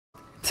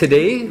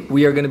Today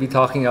we are going to be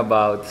talking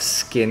about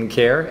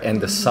skincare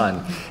and the sun.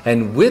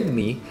 And with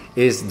me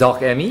is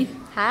Doc Emmy.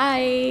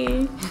 Hi.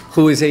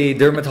 Who is a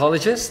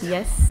dermatologist.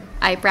 Yes.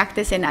 I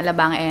practice in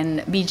Alabang and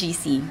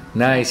BGC.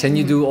 Nice. And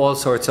you do all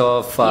sorts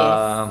of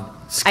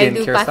skincare I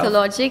do stuff?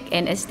 pathologic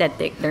and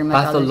aesthetic dermatology.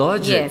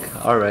 Pathologic.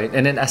 Yes. All right.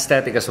 And then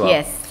aesthetic as well.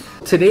 Yes.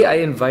 Today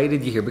I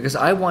invited you here because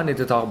I wanted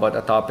to talk about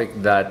a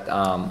topic that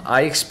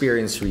I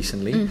experienced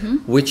recently,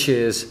 which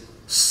is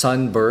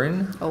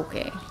sunburn,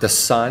 Okay. the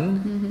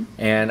sun,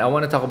 and I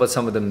want to talk about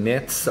some of the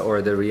myths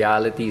or the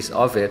realities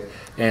of it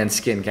and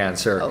skin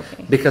cancer.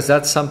 Okay. Because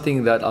that's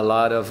something that a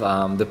lot of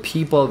the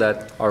people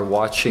that are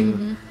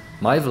watching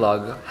my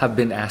vlog have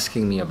been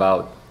asking me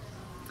about.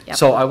 Yep.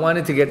 So I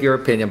wanted to get your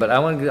opinion, but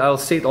I'll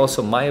state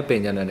also my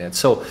opinion on it.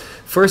 So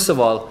first of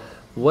all,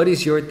 what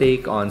is your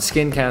take on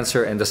skin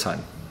cancer and the sun?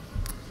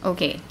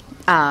 Okay.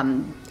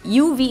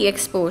 UV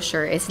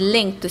exposure is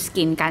linked to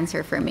skin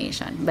cancer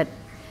formation, but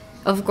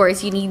of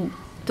course you need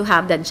to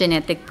have that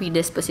genetic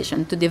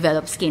predisposition to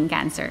develop skin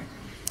cancer.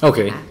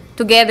 Okay.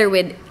 Together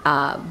with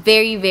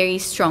very, very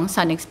strong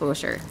sun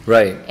exposure.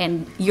 Right.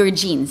 And your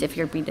genes if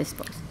you're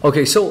predisposed.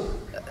 Okay, so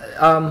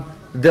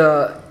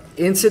the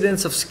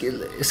incidence of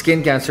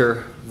skin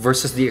cancer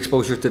versus the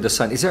exposure to the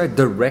sun, is there a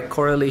direct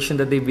correlation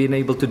that they've been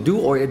able to do,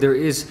 or there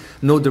is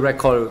no direct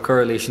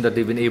correlation that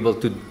they've been able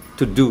to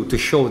do to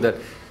show that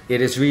it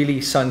is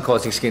really sun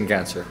causing skin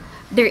cancer?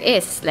 There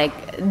is like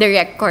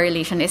direct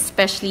correlation,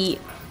 especially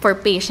for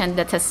patient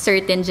that has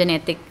certain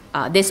genetic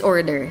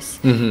disorders.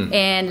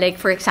 And like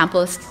for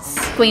example,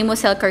 squamous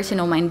cell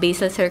carcinoma and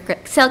basal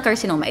cell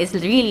carcinoma is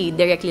really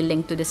directly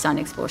linked to the sun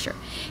exposure.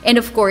 And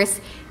of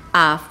course,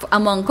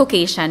 among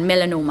Caucasian,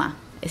 melanoma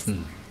is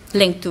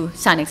linked to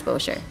sun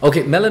exposure.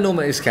 Okay,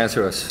 melanoma is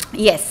cancerous.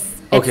 Yes.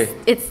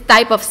 It's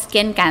type of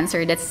skin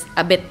cancer that's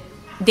a bit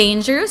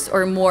dangerous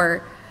or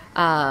more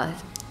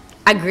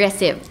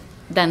aggressive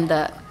than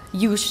the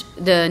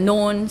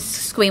known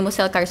squamous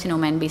cell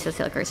carcinoma and basal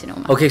cell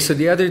carcinoma. Okay, so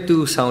the other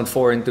two sound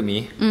foreign to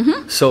me.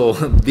 So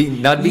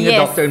not being a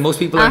doctor, and most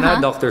people are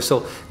not doctors.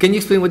 So can you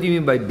explain what you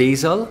mean by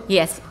basal?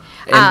 Yes.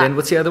 And then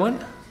what's the other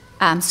one?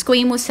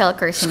 Squamous cell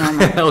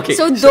carcinoma. Okay,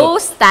 so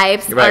those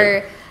types right.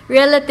 are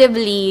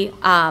relatively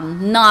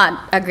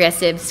not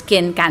aggressive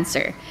skin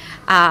cancer.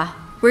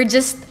 We're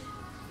just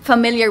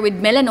familiar with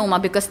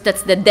melanoma because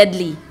that's the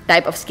deadly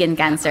type of skin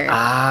cancer.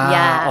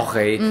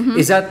 Okay.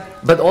 Is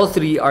that, but all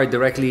three are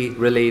directly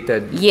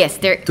related Yes,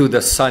 to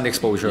the sun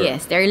exposure?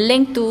 Yes, they're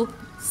linked to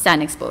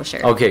sun exposure.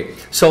 Okay,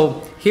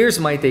 so here's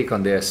my take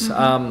on this.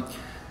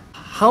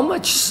 How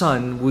much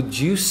sun would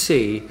you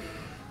say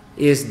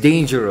is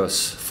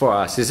dangerous for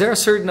us? Is there a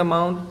certain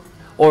amount,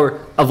 or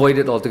avoid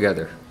it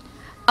altogether?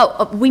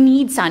 We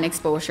need sun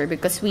exposure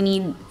because we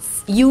need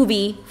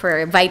UV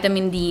for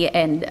vitamin D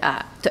and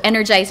to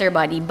energize our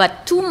body.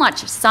 But too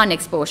much sun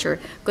exposure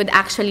could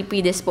actually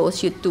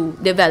predispose you to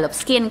develop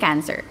skin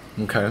cancer.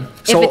 Okay.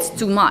 If it's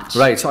too much.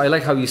 Right. So I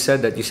like how you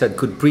said that. You said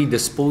could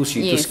predispose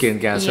you to skin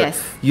cancer.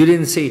 Yes. You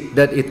didn't say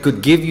that it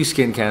could give you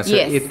skin cancer.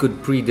 Yes. It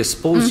could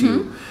predispose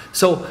you.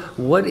 So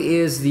what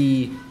is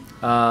the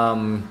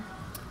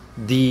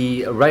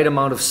right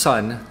amount of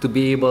sun to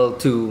be able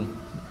to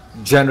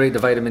generate the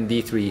vitamin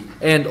D3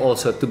 and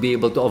also to be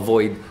able to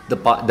avoid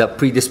the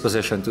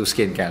predisposition to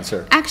skin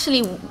cancer?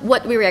 Actually,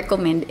 what we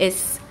recommend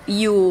is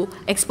you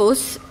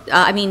expose,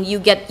 you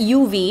get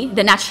UV,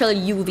 the natural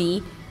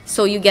UV,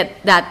 so you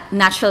get that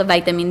natural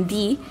vitamin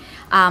D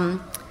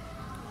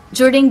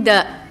during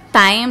the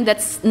time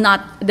that's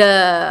not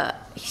the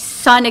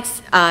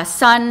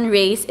sun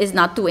rays is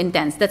not too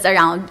intense. That's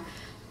around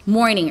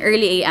morning,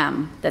 early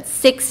AM. That's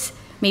 6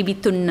 maybe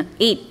to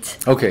 8.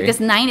 Okay. Because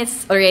 9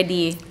 is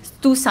already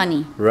too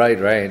sunny. Right.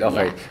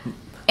 Okay. Yeah.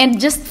 And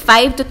just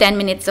 5 to 10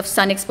 minutes of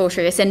sun exposure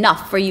is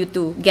enough for you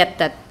to get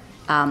that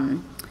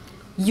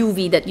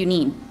UV that you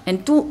need.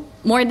 And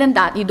more than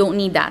that, you don't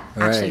need that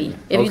actually.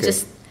 If you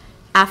just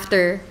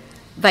after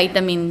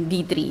vitamin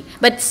D3.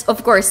 But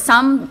of course,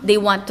 some they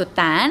want to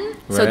tan,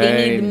 so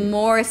they need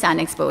more sun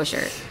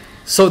exposure.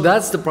 So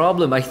that's the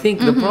problem. I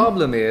think the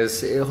problem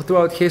is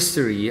throughout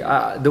history,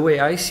 the way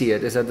I see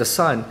it is that the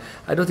sun,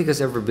 I don't think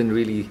has ever been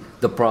really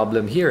the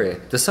problem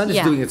here. The sun is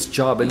doing its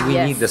job, and we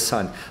need the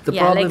sun. The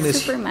problem like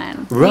is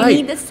Superman. Right. We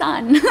need the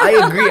sun.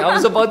 I agree. I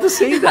was about to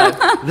say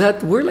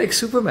that we're like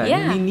Superman.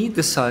 Yeah. We need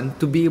the sun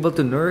to be able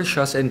to nourish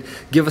us and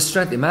give us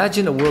strength.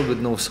 Imagine a world with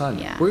no sun.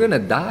 Yeah. We're gonna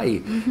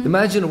die.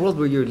 Imagine a world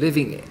where you're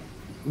living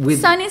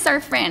with sun is our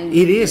friend.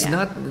 It is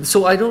not.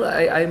 So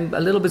I'm a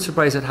little bit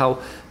surprised at how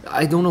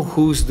I don't know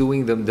who's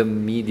doing the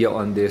media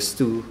on this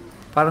to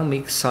parang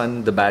make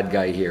sun the bad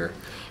guy here.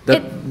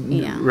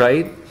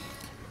 Right?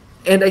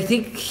 And I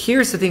think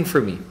here's the thing for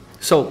me.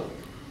 So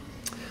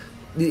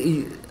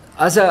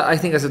as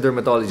a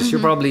dermatologist,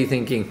 you're probably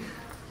thinking,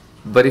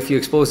 but if you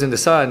expose in the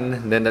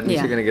sun, then that means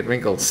you're gonna get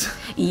wrinkles.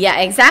 Yeah,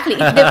 exactly.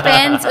 It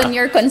depends on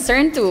your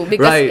concern too.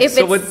 Because if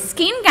it's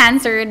skin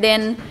cancer,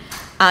 then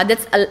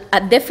that's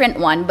a different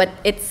one. But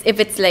if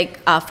it's like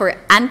for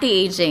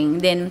anti-aging,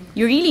 then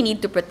you really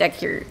need to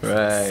protect your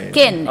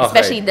skin,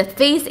 especially the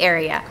face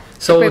area.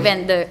 So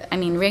prevent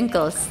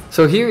wrinkles.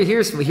 So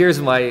here's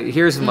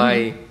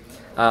my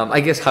I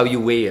guess how you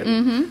weigh it.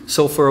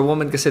 So for a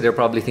woman, kasi they're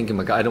probably thinking,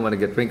 "My God, I don't want to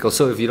get wrinkles."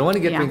 So if you don't want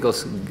to get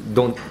wrinkles,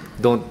 don't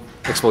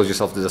expose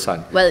yourself to the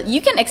sun. Well,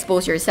 you can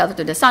expose yourself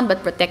to the sun,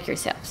 but protect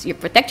yourself. You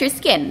protect your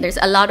skin. There's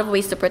a lot of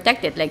ways to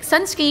protect it, like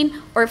sunscreen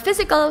or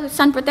physical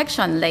sun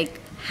protection, like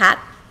hat,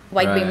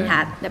 wide brim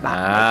hat. Diba?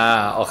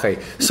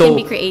 Okay. You can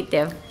be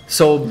creative.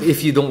 So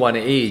if you don't want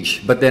to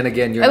age, but then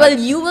again,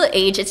 you will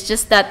age. It's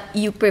just that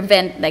you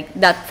prevent like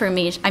that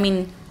formation.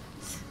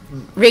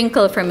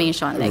 Wrinkle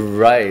formation. Like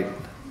right.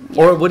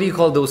 Yeah. Or what do you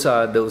call those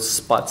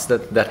spots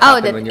that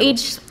happen when you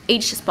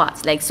age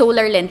spots, like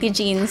solar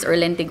lentigines or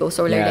lentigo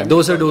solar. Yeah,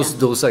 those are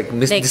those like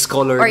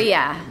discolored or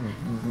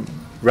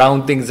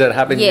round things that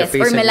happen in your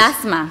face. Or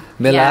melasma.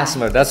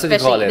 Melasma, that's what you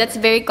call it. That's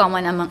very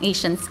common among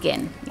Asian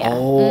skin. Yeah.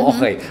 Oh,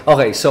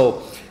 okay.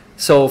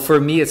 So for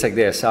me, it's like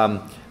this.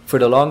 For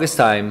the longest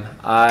time,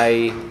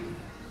 I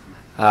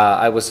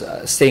was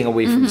staying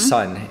away from the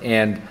sun,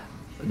 and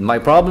my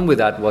problem with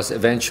that was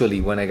eventually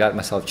when I got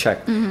myself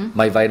checked,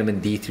 my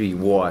vitamin D3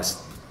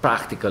 was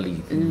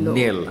practically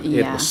nil.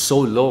 Yeah. It was so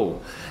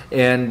low.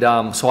 And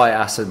so I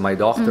asked my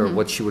doctor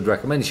what she would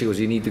recommend. She goes,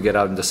 you need to get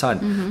out in the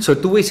sun. So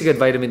 2 ways to get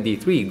vitamin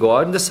D3, go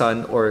out in the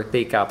sun or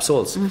take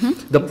capsules.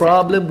 The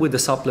problem with the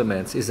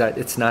supplements is that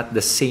it's not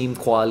the same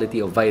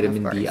quality of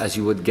vitamin D as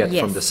you would get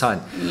from the sun.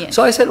 Yes.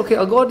 So I said, okay,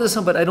 I'll go out in the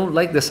sun, but I don't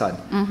like the sun.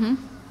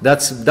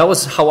 That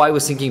was how I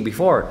was thinking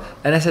before.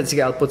 And I said,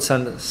 sige, I'll put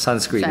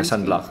sunscreen or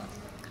sunblock.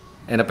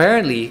 And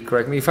apparently,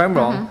 correct me if I'm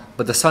wrong,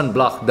 but the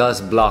sunblock does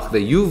block the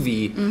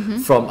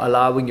UV from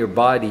allowing your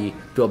body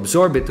to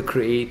absorb it to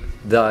create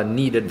the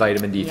needed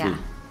vitamin D3. Yeah.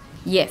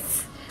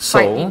 Yes, So,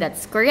 partly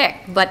that's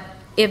correct. But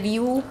if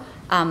you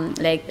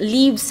like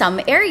leave some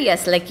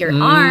areas like your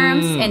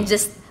arms and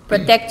just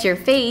protect your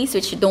face,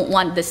 which you don't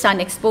want the sun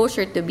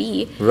exposure to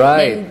be,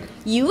 then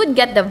you would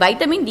get the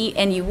vitamin D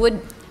and you would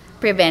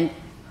prevent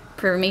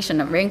formation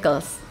of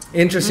wrinkles.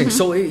 Interesting.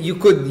 So you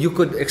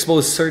could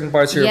expose certain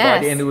parts of your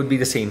body and it would be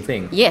the same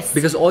thing. Yes.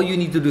 Because all you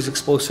need to do is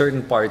expose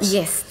certain parts.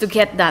 Yes, to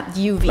get that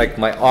UV. Like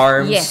my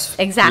arms, yes,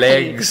 exactly.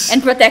 legs.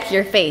 And protect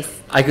your face.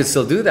 I could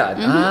still do that.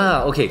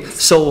 Okay.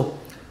 So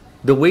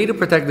the way to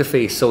protect the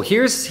face. So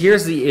here's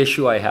the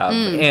issue I have.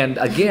 And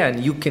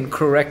again, you can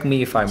correct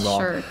me if I'm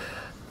wrong. Sure.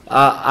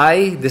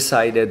 I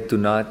decided to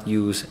not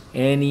use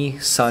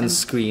any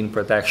sunscreen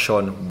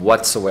protection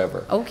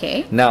whatsoever.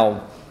 Okay.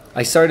 Now,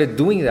 I started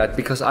doing that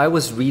because I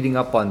was reading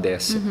up on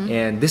this,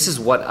 and this is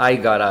what I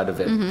got out of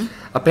it.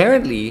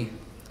 Apparently,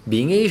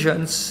 being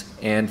Asians,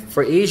 and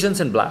for Asians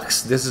and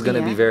blacks, this is going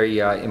to be very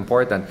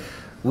important.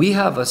 We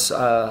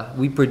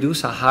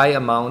produce a high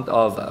amount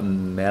of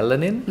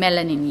melanin.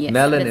 Melanin, yes.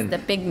 Melanin.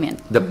 That's the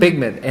pigment. The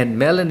pigment, and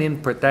melanin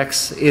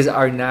is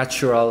our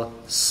natural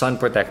sun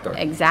protector.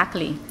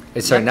 Exactly.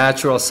 It's our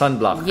natural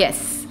sunblock.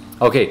 Yes.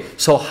 Okay,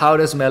 so how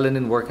does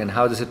melanin work, and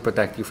how does it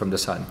protect you from the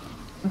sun?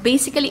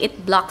 Basically,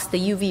 it blocks the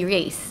UV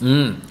rays.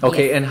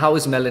 Okay, Yes. and how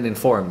is melanin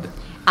formed?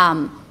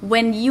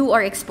 When you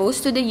are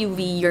exposed to the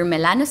UV, your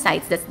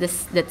melanocytes,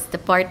 that's the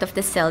part of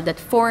the cell that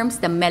forms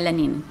the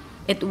melanin.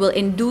 It will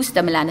induce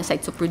the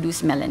melanocytes to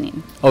produce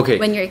melanin. Okay.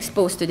 When you're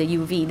exposed to the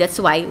UV, that's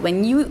why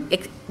when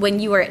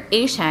you are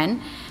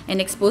Asian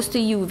and exposed to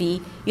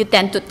UV, you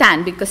tend to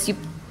tan because you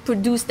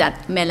produce that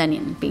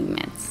melanin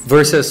pigments.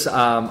 Versus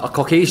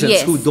Caucasians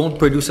Yes. who don't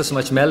produce as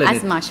much melanin.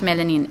 As much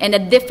melanin and a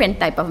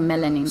different type of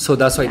melanin. So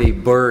that's why they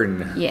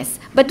burn.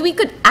 Yes, but we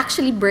could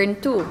actually burn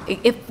too.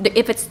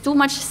 If it's too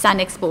much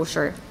sun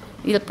exposure,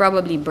 you'll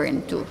probably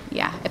burn too.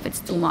 Yeah, if it's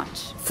too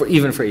much.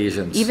 Even for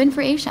Asians. Even for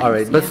Asians. All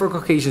right, but yeah. for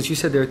Caucasians, you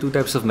said there are 2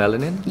 types of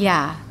melanin.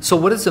 Yeah, So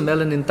what is the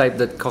melanin type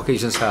that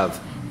Caucasians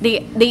have?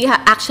 they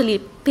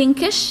actually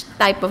pinkish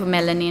type of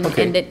melanin,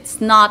 Okay. and it's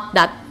not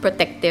that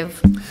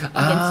protective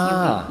against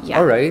UV. Yeah.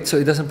 All right.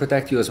 So it doesn't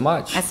protect you as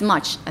much. As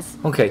much as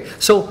Okay.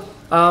 So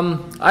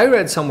I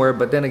read somewhere,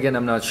 but then again,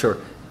 I'm not sure.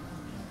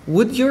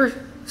 Would your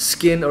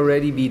skin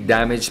already be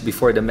damaged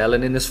before the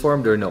melanin is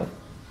formed, or no?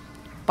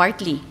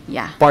 partly,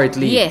 yeah.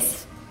 Partly.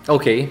 Yes,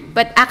 Okay.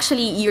 but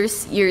actually your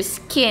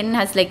skin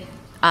has like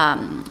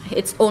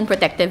its own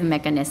protective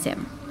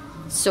mechanism.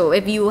 So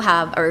if you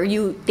have or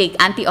you take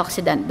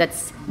antioxidant,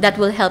 that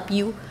will help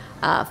you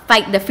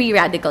fight the free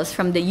radicals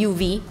from the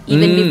UV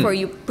even before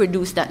you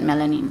produce that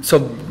melanin. So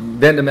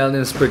then the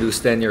melanin is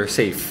produced, then you're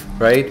safe,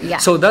 right? Yeah.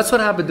 So that's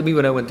what happened to me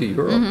when I went to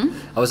Europe.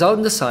 I was out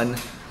in the sun.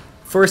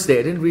 First day,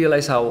 I didn't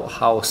realize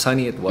how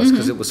sunny it was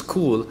because it was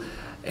cool.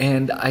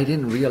 And I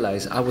didn't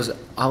realize I was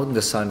out in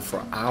the sun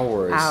for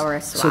hours.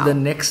 So wow. the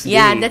next day...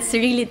 Yeah, that's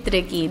really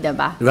tricky,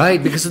 diba?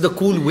 Right, because of the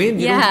cool wind.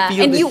 You Yeah,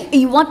 don't feel and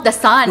you want the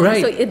sun,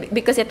 Right. so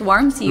because it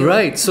warms you.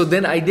 Right, so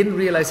then I didn't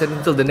realize it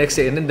until the next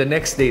day. And then the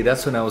next day,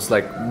 that's when I was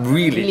like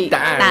really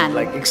tan.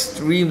 Like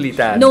extremely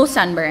tan. No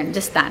sunburn,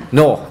 just tan.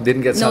 No,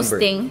 didn't get No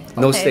sunburned. sting.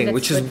 No Okay, sting,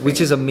 that's good for which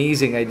you. is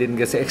amazing. I didn't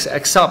get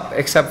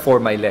except for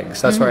my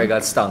legs. That's where I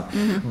got stung.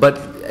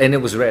 And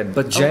it was red.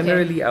 But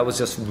generally, I was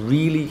just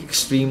really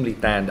extremely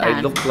tanned. I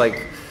Tan. looked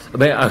like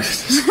But I was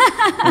just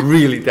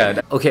really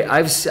tan. Okay,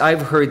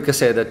 I've heard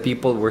kasi that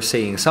people were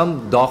saying,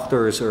 some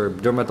doctors or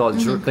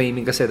dermatologists were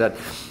claiming kasi that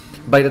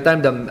by the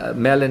time the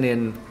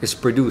melanin is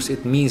produced,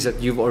 it means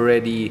that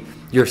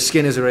your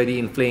skin is already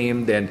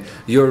inflamed and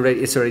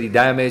it's already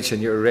damaged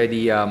and you're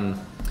already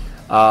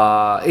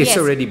it's Yes,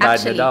 already bad na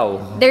actually,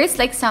 daw. there's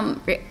like some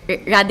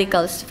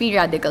free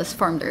radicals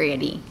formed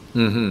already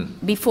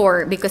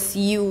before, because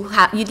you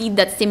need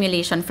that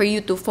stimulation for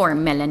you to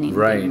form melanin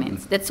Right.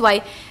 pigments. That's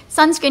why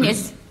sunscreen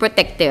is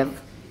protective,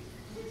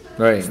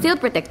 Right. still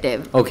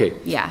protective. Okay.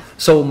 Yeah.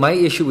 So my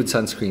issue with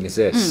sunscreen is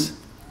this.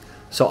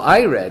 So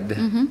I read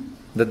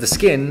that the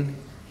skin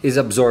is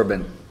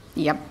absorbent.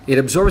 Yep. It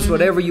absorbs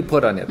whatever you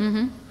put on it,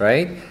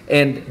 right?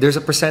 And there's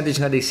a percentage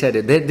how they said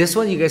it. This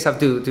one you guys have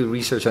to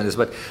research on this,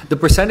 but the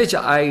percentage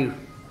I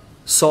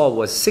saw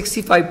was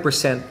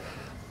 65%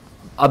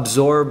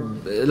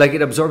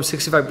 it absorbs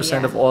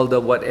 65% Yeah. of all the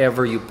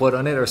whatever you put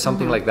on it or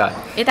something like that.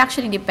 It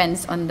actually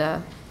depends on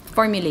the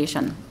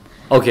formulation.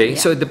 Okay,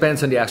 Yeah. so it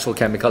depends on the actual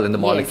chemical and the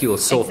molecule.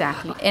 Yes, So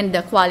exactly. And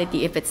the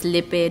quality, if it's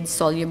lipid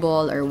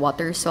soluble or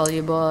water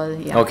soluble.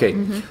 Yeah. okay,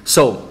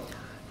 so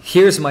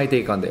here's my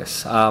take on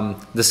this.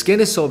 The skin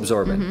is so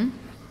absorbent,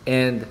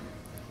 and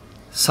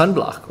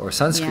sunblock or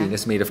sunscreen Yeah.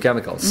 is made of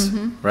chemicals,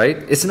 right?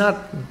 It's not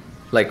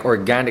like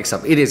organic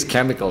stuff. It is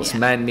chemicals, Yeah.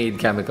 man-made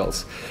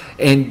chemicals.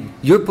 And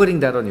you're putting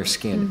that on your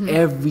skin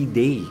every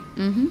day.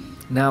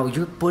 Now,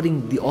 you're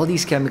putting all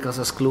these chemicals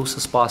as close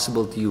as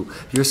possible to you.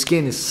 Your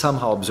skin is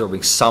somehow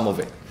absorbing some of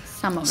it.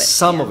 Some of it.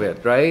 Some yeah. of it,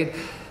 right?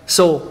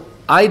 So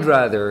I'd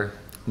rather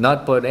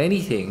not put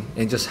anything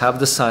and just have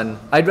the sun.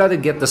 I'd rather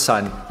get the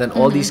sun than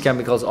all these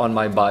chemicals on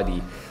my body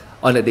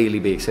on a daily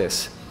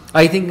basis.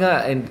 I think,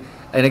 and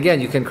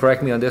again, you can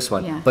correct me on this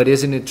one, Yeah. but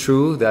isn't it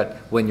true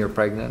that when you're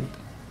pregnant,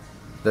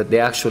 that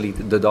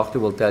the doctor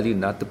will tell you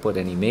not to put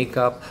any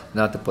makeup,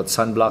 not to put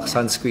sunblock,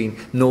 sunscreen,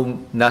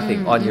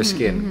 nothing on your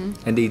skin.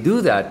 And they do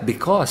that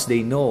because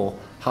they know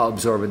how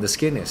absorbent the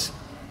skin is.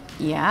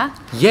 Yeah.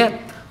 Yet,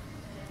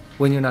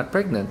 when you're not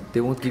pregnant,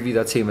 they won't give you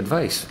that same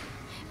advice.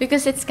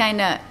 Because it's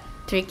kind of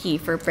tricky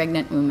for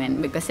pregnant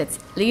women, because it's,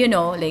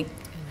 like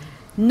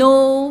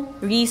no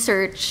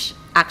research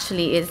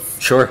actually is,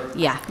 Sure.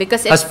 yeah,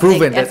 because Has it's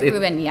proven has that it-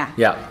 proven, yeah.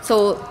 Yeah.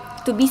 So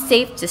to be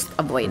safe, just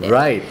avoid it.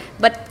 Right.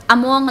 But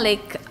among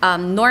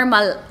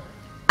normal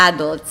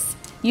adults,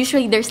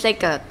 usually there's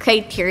like a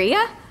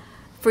criteria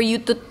for you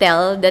to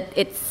tell that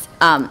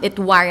it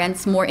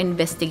warrants more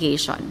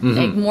investigation,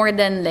 like more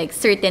than like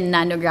certain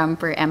nanogram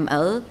per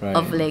ml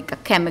of Right. like a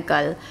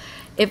chemical.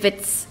 If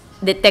it's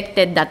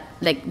detected that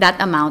that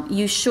amount,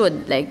 you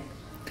should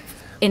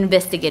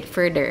investigate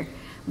further.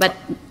 But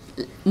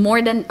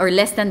more than or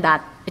less than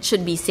that, it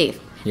should be safe.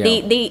 Yeah.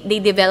 They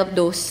develop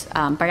those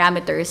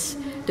parameters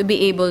to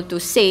be able to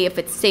say if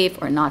it's safe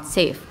or not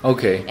safe.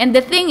 Okay. And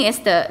the thing is,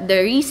 the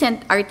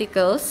recent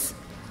articles,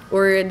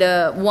 or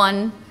the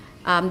one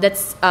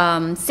that's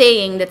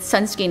saying that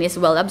sunscreen is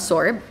well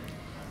absorbed,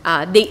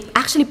 they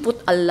actually put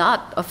a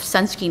lot of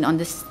sunscreen on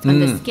the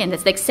skin.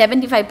 That's like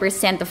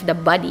 75% of the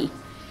body.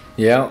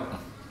 Yeah.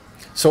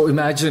 So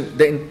imagine,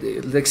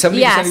 like 70%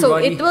 Yeah, of your so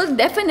body. it will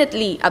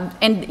definitely,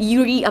 and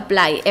you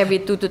reapply every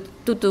 2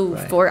 to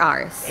 4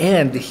 hours.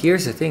 And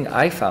here's the thing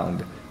I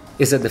found,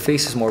 is that the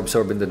face is more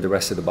absorbent than the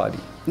rest of the body.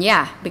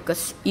 Yeah,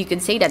 because you can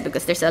say that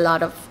because there's a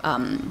lot of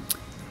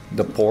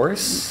The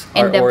pores?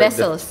 and the or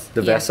vessels.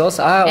 The yeah. vessels?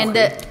 Ah, okay.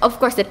 And of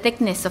course the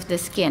thickness of the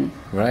skin.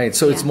 Right,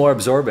 so it's Yeah. more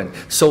absorbent.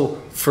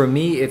 So for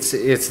me, it's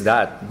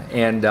that.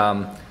 And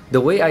the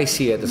way I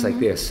see it is like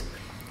this.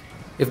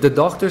 If the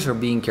doctors are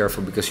being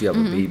careful because you have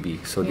a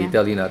baby, so they Yeah.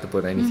 tell you not to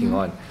put anything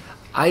on,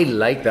 I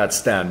like that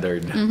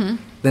standard.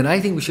 Then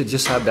I think we should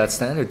just have that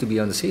standard to be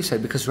on the safe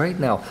side, because right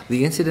now,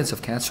 the incidence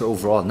of cancer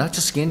overall, not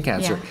just skin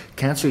cancer, Yeah.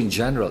 cancer in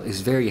general, is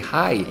very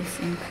high. It's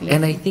increasing.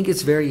 And I think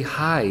it's very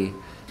high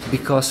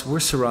because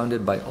we're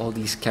surrounded by all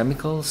these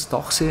chemicals,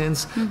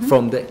 toxins,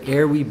 from the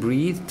air we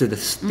breathe to the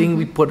thing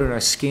we put on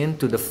our skin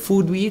to the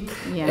food we eat.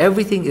 Yeah.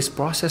 Everything is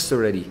processed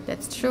already.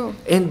 That's true.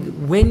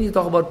 And when you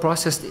talk about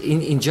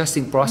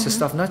ingesting processed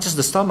stuff, not just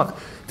the stomach,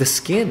 the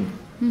skin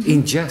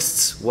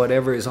ingests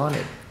whatever is on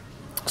it.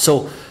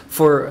 So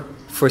for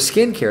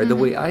skincare, the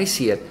way I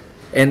see it,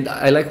 and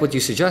I like what you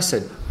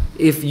suggested,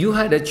 if you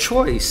had a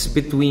choice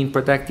between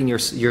protecting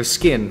your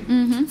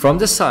skin from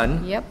the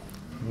sun, Yep.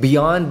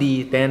 beyond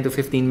the 10 to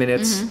 15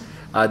 minutes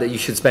that you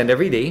should spend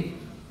every day,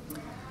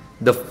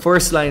 the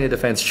first line of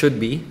defense should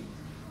be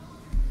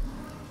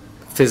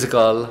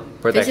physical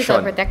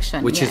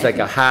protection, which yeah, is like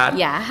a hat,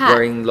 Yeah, a hat.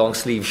 wearing long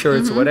sleeve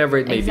shirts, whatever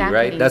it may be,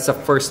 right? Exactly. That's the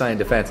first line of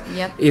defense.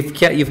 Yep.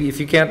 If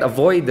you can't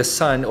avoid the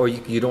sun, or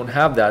you don't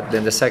have that,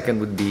 then the second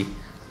would be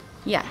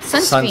Yeah,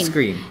 sunscreen.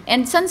 Sunscreen.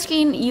 And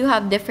sunscreen, you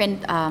have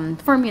different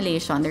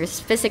formulation. There's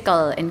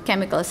physical and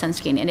chemical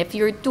sunscreen. And if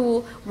you're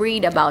too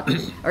worried about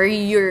or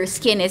your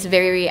skin is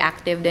very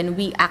reactive, then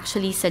we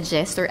actually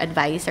suggest or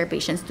advise our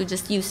patients to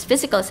just use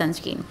physical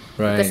sunscreen.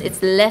 Because Right.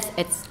 it's less,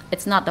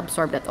 it's not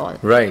absorbed at all.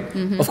 right.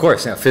 Of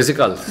course, yeah,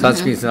 physical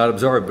sunscreen is not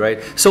absorbed,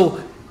 right? So,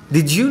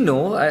 did you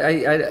know?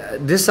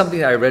 This is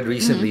something I read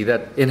recently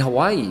that in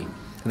Hawaii,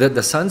 that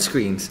the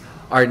sunscreens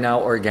are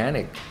now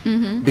organic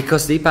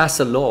because they passed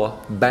a law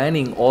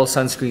banning all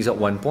sunscreens at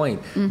one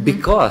point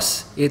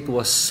because it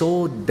was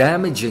so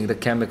damaging, the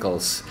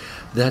chemicals,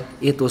 that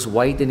it was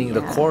whitening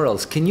the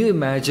corals. Can you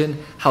imagine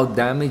how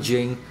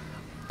damaging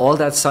all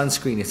that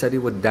sunscreen is, that it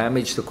would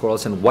damage the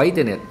corals and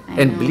whiten it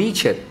and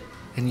bleach it,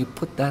 and you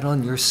put that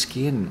on your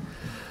skin.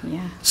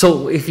 Yeah.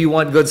 So if you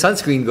want good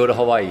sunscreen, go to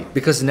Hawaii,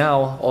 because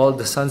now all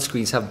the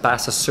sunscreens have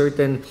passed a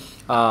certain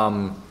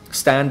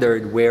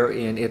standard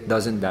wherein it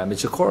doesn't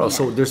damage the coral.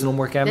 So there's no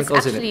more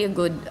chemicals in it.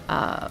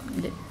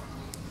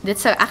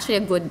 That's actually a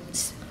good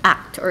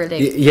act, or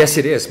like. Yes,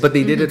 it is. But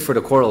they did it for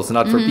the corals,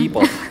 not for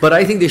people. But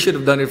I think they should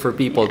have done it for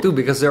people too,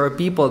 because there are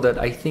people that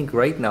I think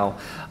right now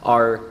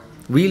are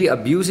really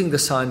abusing the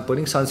sun,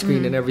 putting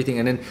sunscreen and everything,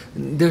 and then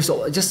there's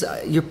just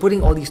you're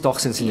putting all these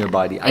toxins in your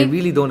body. I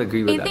really don't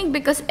agree with that. I think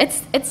because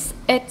it's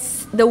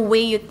the way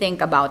you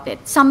think about it.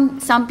 Some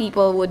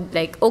people would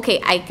like,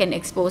 okay, I can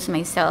expose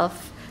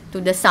myself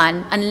to the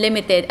sun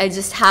unlimited. I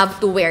just have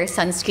to wear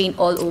sunscreen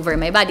all over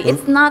my body.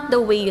 It's not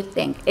the way you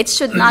think. It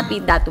should not be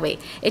that way.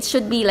 It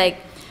should be like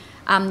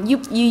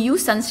you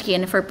use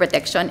sunscreen for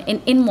protection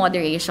in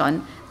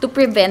moderation to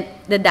prevent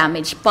the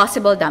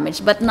possible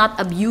damage, but not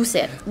abuse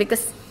it,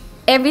 because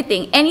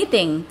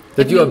anything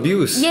that you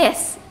abuse,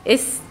 yes,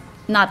 is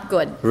not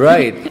good.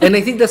 Right. And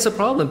I think that's the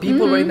problem.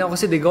 People right now,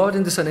 kasi they go out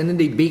in the sun and then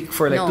they bake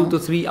for like 2 to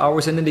 3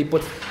 hours and then they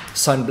put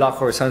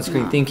sunblock or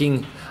sunscreen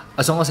thinking,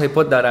 as long as I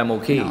put that, I'm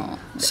okay. No.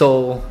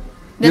 So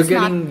you're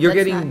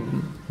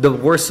getting the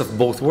worst of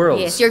both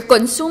worlds. Yes, you're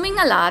consuming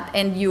a lot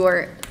and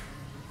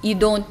you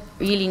don't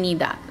really need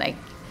that. Like,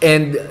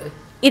 and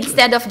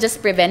instead of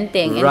just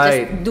preventing and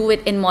just do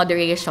it in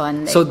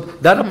moderation. Like, so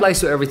that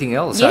applies to everything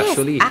else, yes,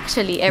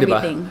 actually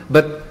everything.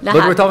 But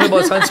we're talking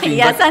about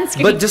sunscreen.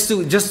 Sunscreen. But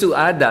just to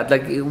add that,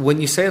 like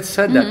when you said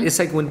that, it's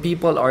like when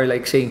people are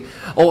like saying,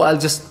 "Oh, I'll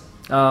just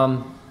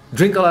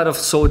drink a lot of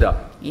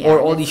soda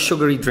or all these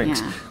sugary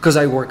drinks because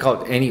I work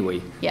out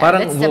anyway." Yeah,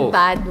 that's a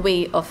bad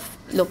way of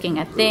looking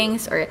at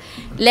things, or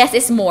less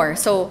is more.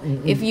 So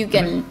if you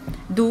can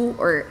do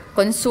or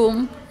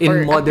consume in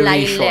or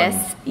moderation, apply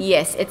less,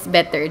 yes, it's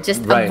better.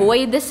 Just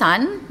avoid the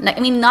sun.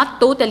 I mean,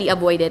 not totally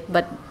avoid it,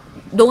 but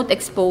don't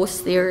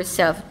expose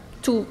yourself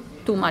too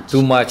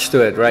much to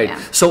it, right? Yeah.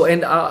 So,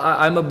 and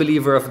I'm a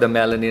believer of the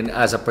melanin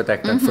as a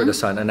protectant for the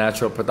sun, a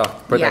natural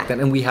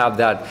protectant, and we have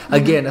that.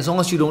 Again, as long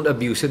as you don't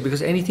abuse it,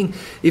 because anything,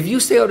 if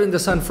you stay out in the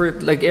sun for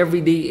like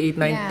every day, 8,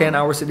 9, 10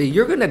 hours a day,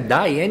 you're gonna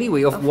die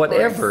anyway of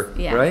whatever,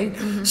 right?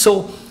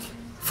 So,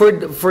 for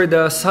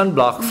the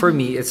sunblock, for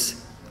me, it's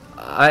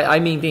I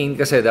maintain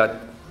kasi that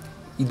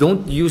you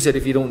don't use it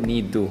if you don't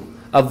need to.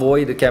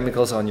 Avoid the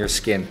chemicals on your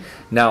skin.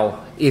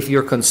 Now, if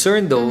your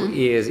concern though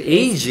is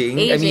aging,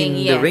 I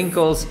mean the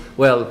wrinkles,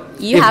 well,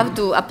 you have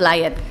to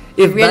apply it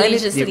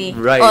religiously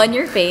on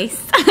your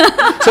face.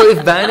 So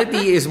if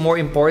vanity is more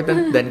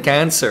important than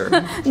cancer,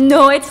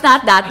 no, it's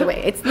not that way.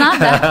 It's not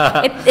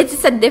that.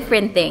 It's a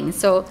different thing.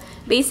 So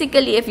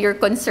basically, if you're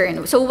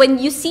concerned, so when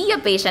you see a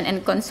patient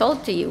and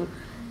consult to you,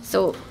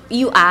 so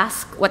you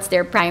ask what's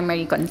their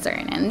primary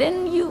concern, and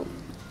then you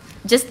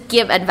just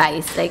give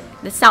advice, like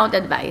the sound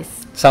advice.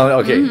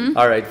 Okay.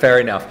 All right, fair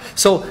enough.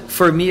 So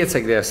for me, it's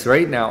like this.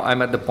 Right now,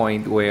 I'm at the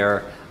point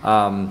where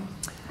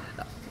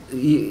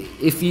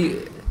if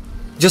you,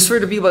 just for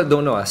the people that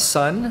don't know,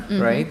 sun,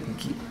 right?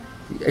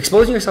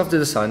 Exposing yourself to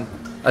the sun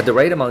at the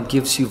right amount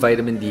gives you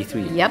vitamin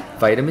D3. Yep.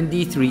 Vitamin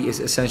D3 is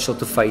essential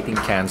to fighting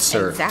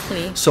cancer.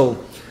 Exactly.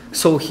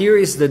 So here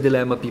is the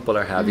dilemma people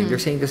are having. They're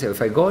saying,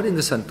 if I go out in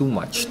the sun too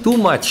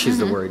much is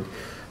the word,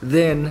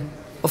 then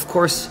of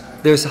course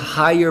there's a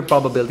higher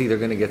probability they're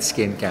going to get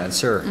skin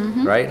cancer,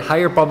 right?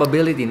 Higher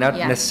probability, not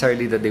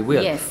necessarily that they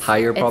will. Yes,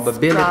 higher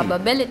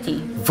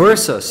probability.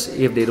 Versus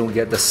if they don't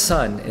get the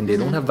sun and they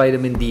don't have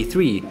vitamin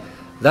D3,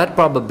 that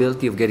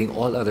probability of getting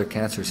all other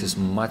cancers is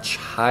much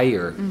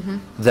higher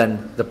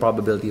than the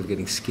probability of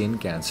getting skin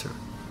cancer.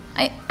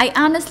 I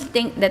honestly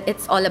think that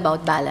it's all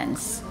about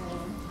balance.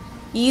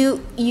 You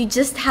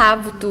just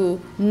have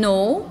to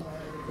know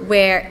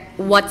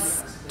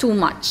what's too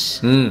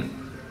much.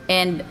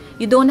 And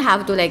you don't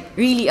have to like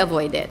really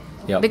avoid it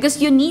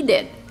because you need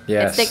it.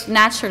 Yes. It's like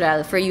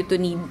natural for you to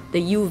need the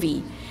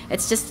UV.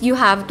 It's just you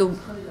have to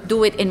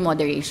do it in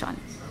moderation.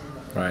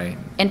 Right.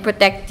 And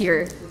protect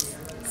your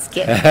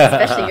skin,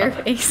 especially your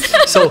face.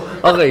 So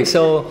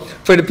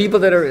for the people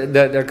that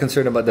are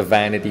concerned about the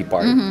vanity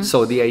part,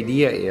 so the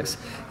idea is,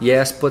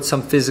 yes, put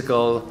some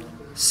physical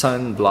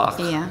sunblock,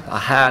 a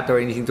hat or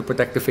anything to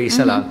protect the face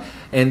na lang,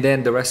 and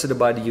then the rest of the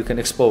body you can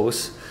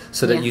expose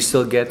so that you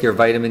still get your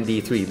vitamin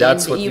D3.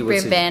 That's what you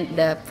would prevent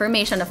the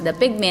formation of the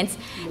pigments,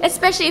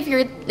 especially if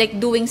you're like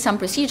doing some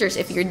procedures.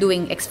 If you're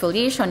doing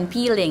exfoliation,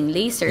 peeling,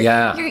 laser,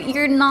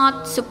 you're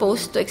not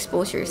supposed to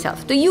expose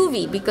yourself to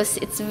UV because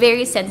it's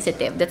very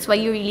sensitive. That's why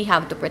you really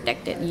have to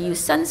protect it. You use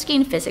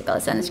sunscreen, physical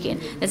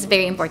sunscreen. That's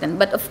very important.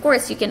 But of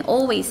course, you can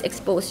always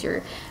expose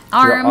your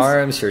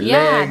arms, your legs.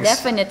 Yeah,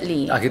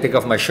 definitely. I can take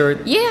off my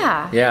shirt.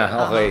 Yeah.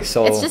 Yeah. Okay.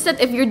 So it's just that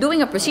if you're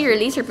doing a procedure,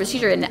 laser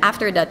procedure, and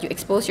after that you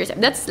expose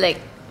yourself, that's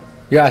like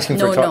You're asking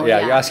for No, yeah,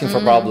 yeah. you're asking for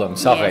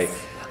problems. Okay.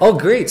 Yes. Oh,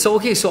 great. So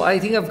okay, so I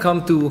think I've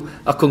come to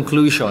a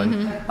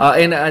conclusion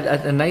and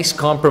a nice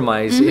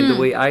compromise in the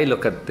way I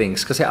look at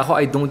things. Kasi ako,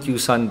 I don't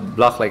use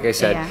sunblock, like I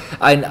said. Yeah.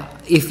 And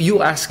if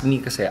you ask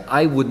me, kasi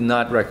I would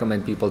not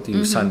recommend people to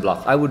use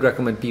sunblock. I would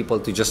recommend people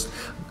to just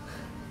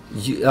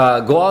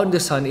go out in the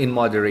sun in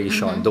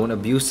moderation. Don't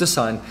abuse the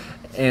sun.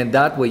 And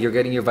that way, you're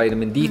getting your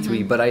vitamin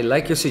D3. But I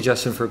like your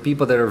suggestion for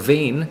people that are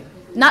vain.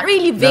 Not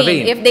really Not vain.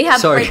 vain. If they have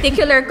Sorry.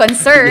 particular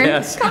concern,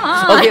 Yes. come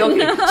on.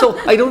 Okay. So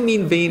I don't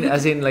mean vain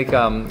as in like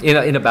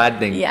in a bad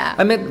thing. Yeah.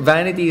 I meant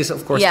vanity is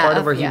of course Yeah, part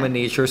of our yeah. human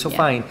nature. So Yeah.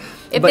 fine.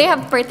 If But- they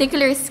have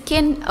particular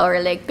skin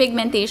or like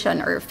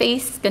pigmentation or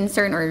face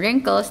concern or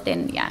wrinkles,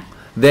 then yeah.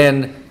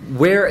 then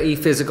wear a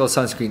physical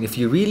sunscreen. If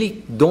you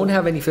really don't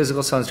have any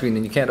physical sunscreen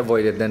and you can't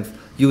avoid it, then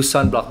use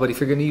sunblock. But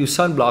if you're going to use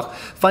sunblock,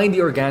 find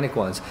the organic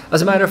ones. As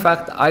a matter of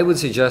fact, I would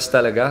suggest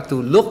talaga to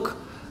look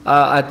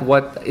at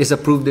what is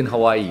approved in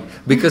Hawaii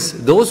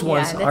because those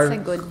ones that's are a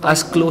good point.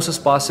 as close as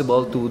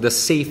possible to the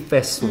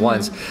safest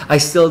ones. I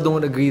still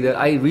don't agree that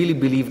I really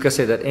believe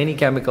kasi that any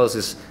chemicals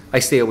is I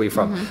stay away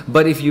from.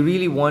 But if you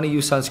really want to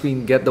use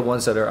sunscreen, get the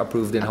ones that are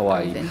approved in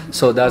Hawaii.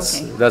 So that's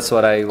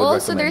what I would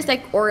Also, recommend. there's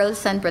like oral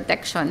sun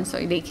protection, so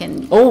they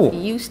can Oh.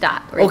 use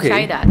that or Okay.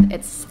 try that.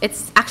 It's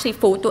actually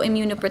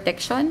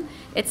photoimmunoprotection.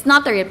 It's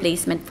not a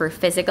replacement for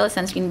physical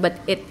sunscreen,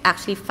 but it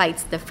actually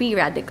fights the free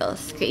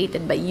radicals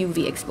created by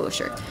UV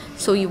exposure,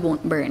 so you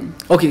won't burn.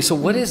 Okay, so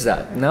what is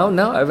that? Now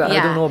I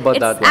don't know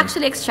about that It's one.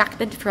 actually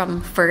extracted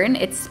from fern.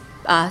 It's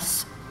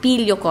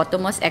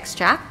Pileocotomos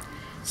extract.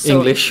 So,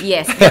 English?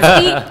 Yes.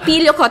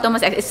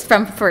 Pileocotomos is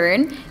from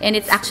fern, and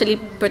it's actually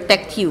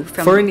protect you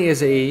from... Fern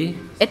is a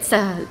It's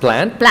a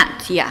plant?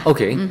 plant, yeah.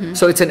 Okay,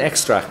 so it's an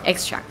extract.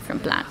 Extract from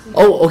plant.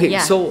 Oh, okay.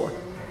 Yeah. So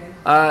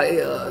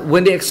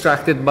when they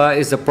extracted ba,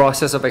 is the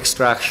process of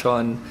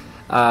extraction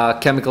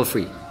chemical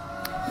free?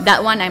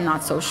 That one I'm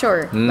not so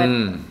sure, but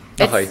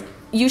okay. it's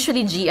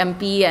usually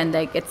GMP and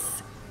like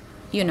it's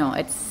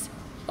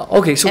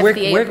Okay, so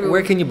FDA where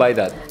approved. can you buy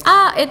that?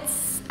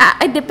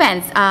 it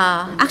depends.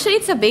 Actually,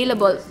 it's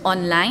available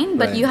online,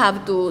 but Right. you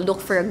have to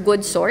look for a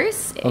good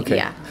source. Okay.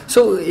 Yeah.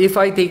 So if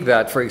I take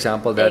that, for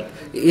example, that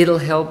it'll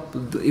help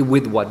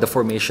with what? The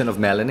formation of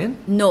melanin?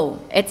 No,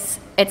 it's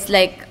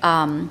like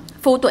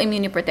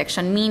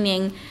photoimmunoprotection,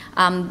 meaning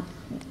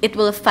it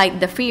will fight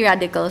the free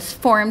radicals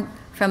formed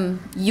from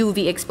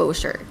UV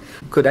exposure.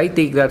 Could I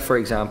take that, for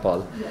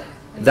example,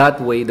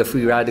 that way the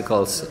free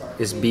radicals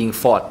is being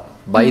fought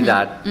by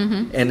that,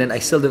 and then I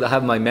still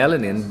have my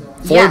melanin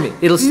forming.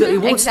 Yeah.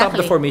 It won't stop the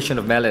Exactly. formation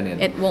of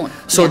melanin. It won't.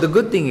 So Yeah. the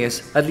good thing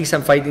is, at least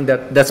I'm fighting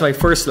that. That's my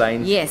first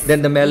line. Yes.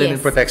 Then the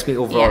melanin Yes. protects me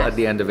overall Yeah. at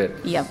the end of it.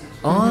 Yep.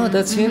 Oh,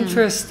 that's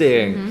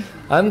interesting.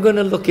 I'm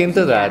gonna look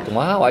into that.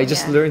 Wow, I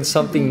just Yeah. learned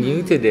something new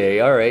today.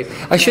 All right,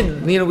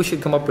 we should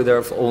come up with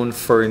our own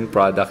fern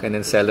product and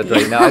then sell it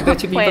right now. I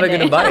bet you people are Pwede.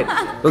 gonna buy it.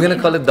 We're gonna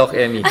call it Doc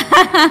Emmy.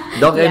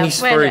 Doc Emmy's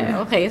pwede. fern.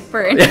 Okay,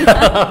 fern.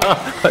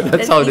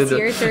 That's how they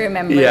do. easier to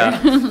remember. Yeah.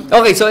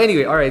 Okay. So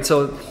anyway, all right.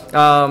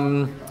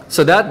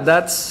 So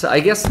that's I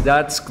guess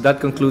that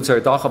concludes our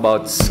talk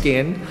about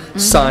skin,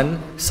 sun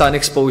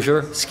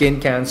exposure, skin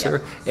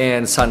cancer,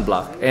 and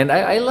sunblock. And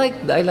I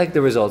like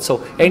the results.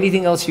 So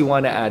anything else you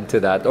want to add to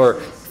that,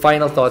 or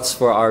final thoughts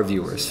for our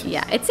viewers?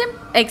 Yeah,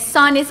 like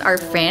sun is our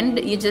friend.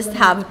 You just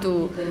have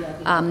to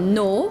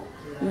know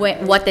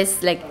what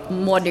is like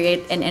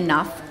moderate and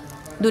enough.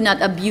 Do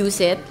not abuse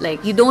it.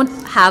 Like you don't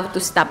have to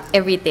stop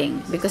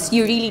everything because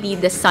you really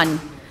need the sun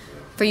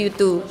for you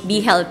to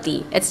be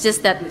healthy. It's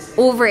just that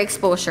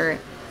overexposure.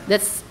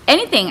 That's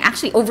anything.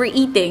 Actually,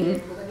 overeating.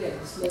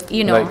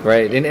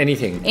 Right. In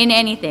anything. In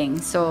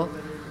anything. So,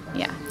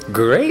 yeah.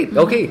 Great.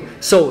 Okay.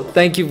 So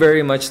thank you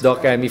very much,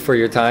 Doc Amy, for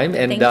your time.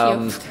 And Thank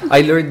you.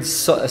 I learned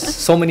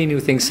so many new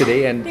things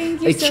today, and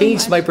Thank you it so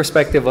changed much. my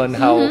perspective on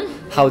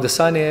how the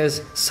sun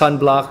is,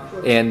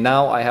 sunblock, and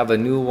now I have a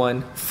new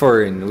one,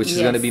 fern, which is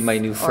going to be my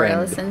new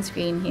Oral friend.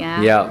 sunscreen.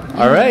 Yeah. Yeah.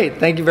 All right.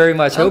 Thank you very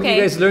much. I hope you Okay.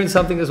 guys learned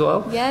something as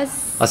well.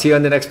 Yes. I'll see you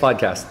on the next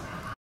podcast.